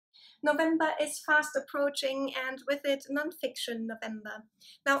November is fast approaching, and with it, nonfiction November.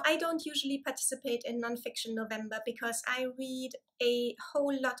 Now, I don't usually participate in nonfiction November because I read a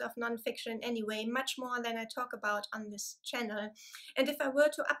whole lot of nonfiction anyway, much more than I talk about on this channel. And if I were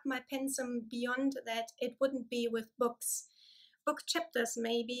to up my pensum beyond that, it wouldn't be with books. Book chapters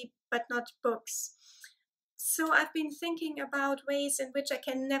maybe, but not books. So I've been thinking about ways in which I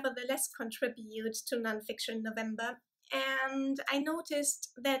can nevertheless contribute to Nonfiction November. And I noticed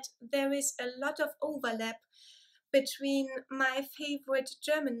that there is a lot of overlap between my favorite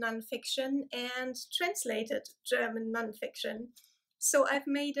German nonfiction and translated German nonfiction. So I've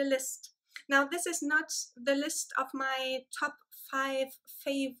made a list. Now, this is not the list of my top 5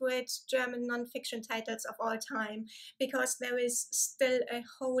 favorite German nonfiction titles of all time, because there is still a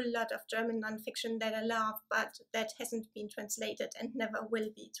whole lot of German nonfiction that I love, but that hasn't been translated and never will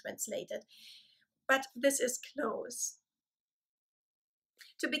be translated. But this is close.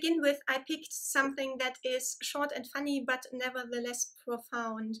 To begin with, I picked something that is short and funny, but nevertheless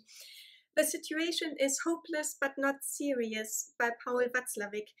profound. The Situation is Hopeless but Not Serious by Paul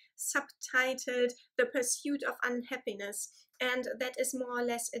Watzlawick, subtitled The Pursuit of Unhappiness, and that is more or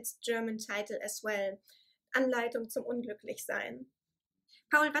less its German title as well, Anleitung zum Unglücklichsein.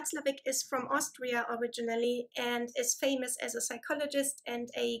 Paul Watzlawick is from Austria originally and is famous as a psychologist and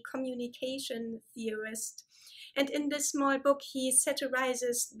a communication theorist. And in this small book, he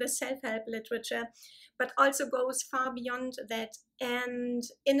satirizes the self-help literature, but also goes far beyond that, and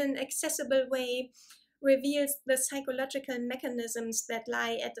in an accessible way reveals the psychological mechanisms that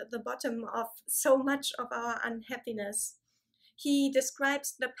lie at the bottom of so much of our unhappiness. He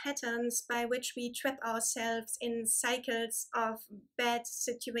describes the patterns by which we trap ourselves in cycles of bad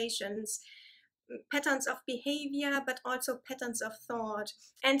situations, patterns of behavior, but also patterns of thought.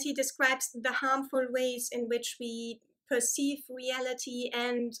 And he describes the harmful ways in which we perceive reality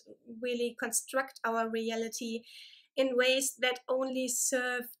and really construct our reality in ways that only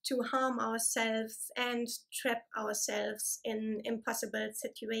serve to harm ourselves and trap ourselves in impossible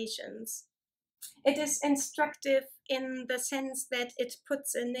situations. It is instructive in the sense that it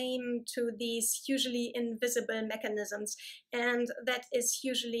puts a name to these usually invisible mechanisms, and that is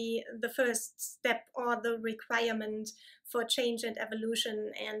usually the first step or the requirement for change and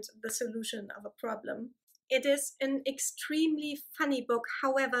evolution and the solution of a problem. It is an extremely funny book.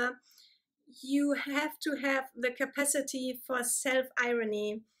 However, you have to have the capacity for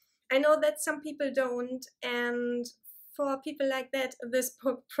self-irony. I know that some people don't, and for people like that, this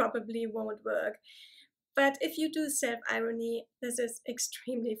book probably won't work. But if you do self-irony, this is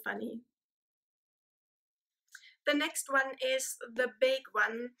extremely funny. The next one is the big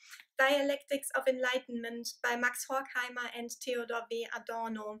one, Dialectics of Enlightenment by Max Horkheimer and Theodor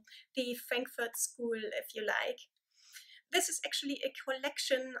Adorno, the Frankfurt School, if you like. This is actually a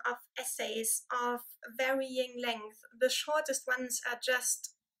collection of essays of varying length. The shortest ones are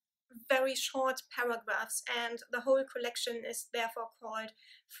just very short paragraphs, and the whole collection is therefore called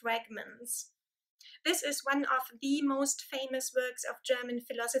Fragments. This is one of the most famous works of German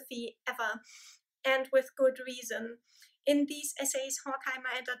philosophy ever, and with good reason. In these essays,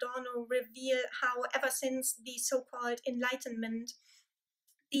 Horkheimer and Adorno reveal how, ever since the so-called Enlightenment,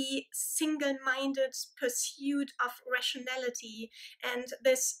 the single-minded pursuit of rationality and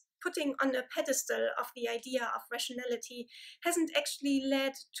this putting on a pedestal of the idea of rationality hasn't actually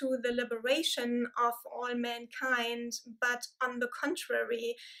led to the liberation of all mankind, but on the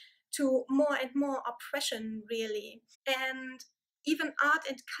contrary, to more and more oppression, really. And even art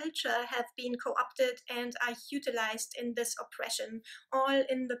and culture have been co-opted and are utilized in this oppression, all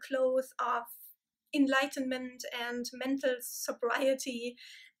in the clothes of enlightenment and mental sobriety,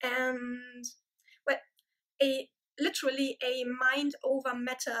 and well, literally a mind over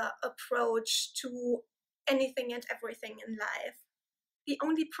matter approach to anything and everything in life. The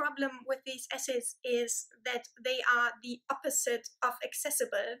only problem with these essays is that they are the opposite of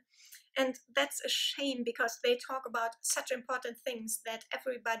accessible. And that's a shame, because they talk about such important things that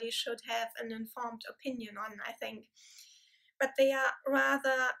everybody should have an informed opinion on, I think. But they are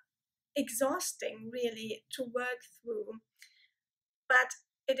rather exhausting, really, to work through. But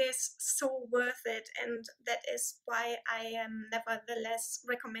it is so worth it, and that is why I am nevertheless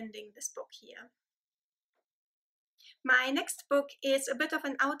recommending this book here. My next book is a bit of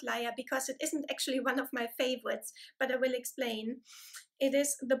an outlier because it isn't actually one of my favorites, but I will explain. It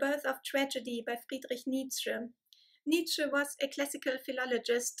is The Birth of Tragedy by Friedrich Nietzsche. Nietzsche was a classical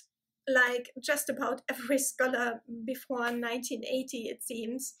philologist, like just about every scholar before 1980, it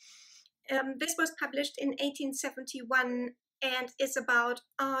seems. This was published in 1871 and is about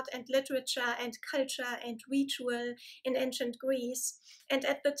art and literature and culture and ritual in ancient Greece. And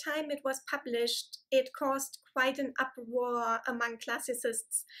at the time it was published, it caused quite an uproar among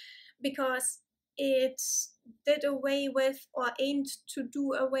classicists because it did away with, or aimed to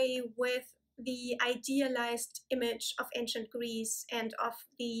do away with, the idealized image of ancient Greece and of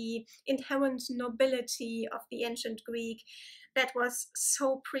the inherent nobility of the ancient Greek that was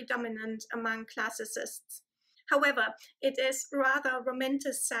so predominant among classicists. However, it is rather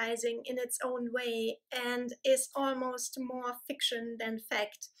romanticizing in its own way and is almost more fiction than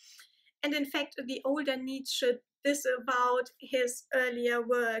fact. And in fact, the older Nietzsche disavowed his earlier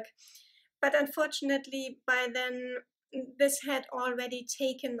work. But unfortunately, by then, this had already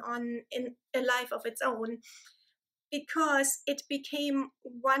taken on in a life of its own, because it became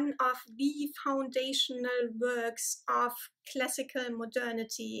one of the foundational works of classical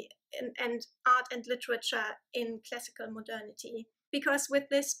modernity and art and literature in classical modernity. Because with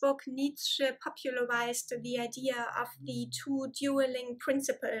this book, Nietzsche popularized the idea of the two dueling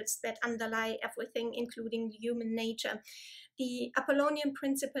principles that underlie everything, including human nature: the Apollonian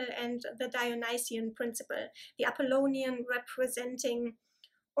principle and the Dionysian principle. The Apollonian representing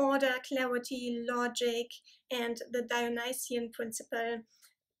order, clarity, logic, and the Dionysian principle,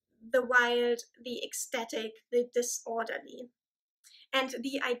 the wild, the ecstatic, the disorderly. And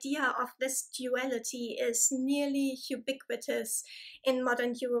the idea of this duality is nearly ubiquitous in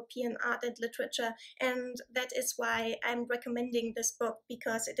modern European art and literature. And that is why I'm recommending this book,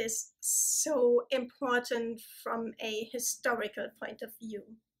 because it is so important from a historical point of view.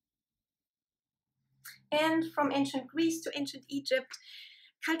 And from ancient Greece to ancient Egypt,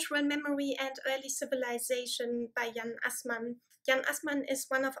 Cultural Memory and Early Civilization by Jan Assmann. Jan Assmann is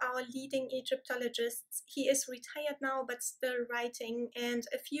one of our leading Egyptologists. He is retired now, but still writing. And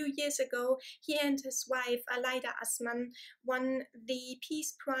a few years ago, he and his wife, Aleida Assmann, won the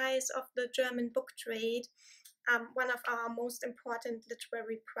Peace Prize of the German book trade, one of our most important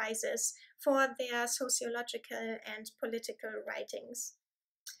literary prizes, for their sociological and political writings.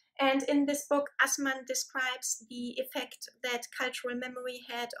 And in this book, Assmann describes the effect that cultural memory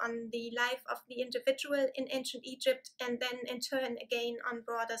had on the life of the individual in ancient Egypt, and then in turn again on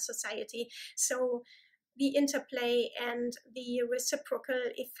broader society. So the interplay and the reciprocal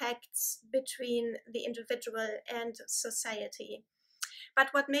effects between the individual and society. But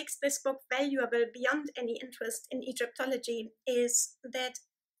what makes this book valuable beyond any interest in Egyptology is that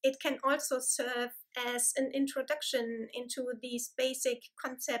it can also serve as an introduction into these basic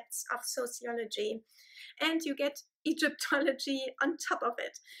concepts of sociology. And you get Egyptology on top of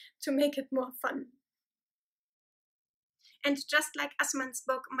it to make it more fun. And just like Assmann's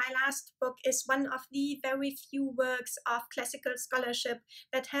book, my last book is one of the very few works of classical scholarship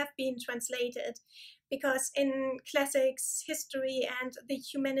that have been translated. Because in classics, history, and the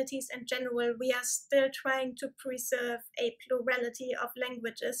humanities in general, we are still trying to preserve a plurality of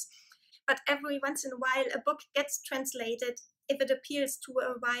languages. But every once in a while, a book gets translated if it appeals to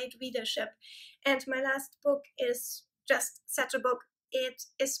a wide readership. And my last book is just such a book. It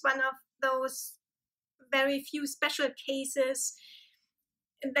is one of those very few special cases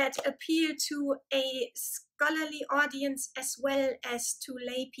that appeal to a scholarly audience as well as to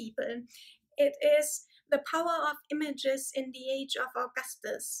lay people. It is The Power of Images in the Age of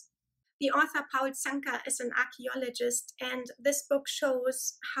Augustus. The author Paul Zanker is an archaeologist, and this book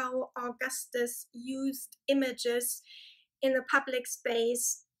shows how Augustus used images in the public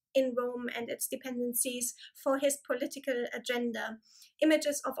space in Rome and its dependencies for his political agenda.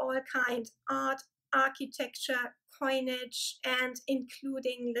 Images of all kinds: art, architecture, coinage, and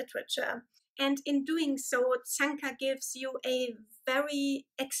including literature. And in doing so, Zanker gives you a very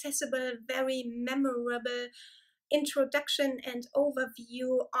accessible, very memorable introduction and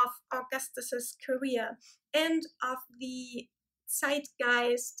overview of Augustus's career and of the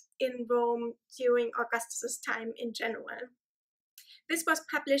zeitgeist in Rome during Augustus's time in general. This was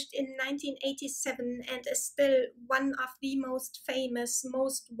published in 1987 and is still one of the most famous,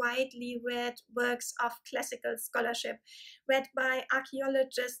 most widely read works of classical scholarship, read by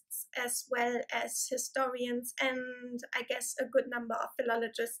archaeologists as well as historians, and I guess a good number of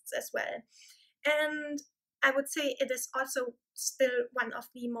philologists as well. And I would say it is also still one of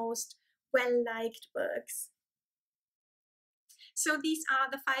the most well-liked works. So these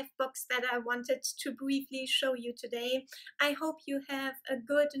are the 5 books that I wanted to briefly show you today. I hope you have a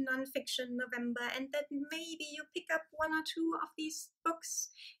good nonfiction November, and that maybe you pick up 1 or 2 of these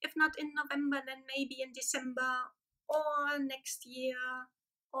books. If not in November, then maybe in December or next year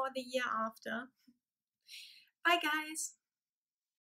or the year after. Bye guys!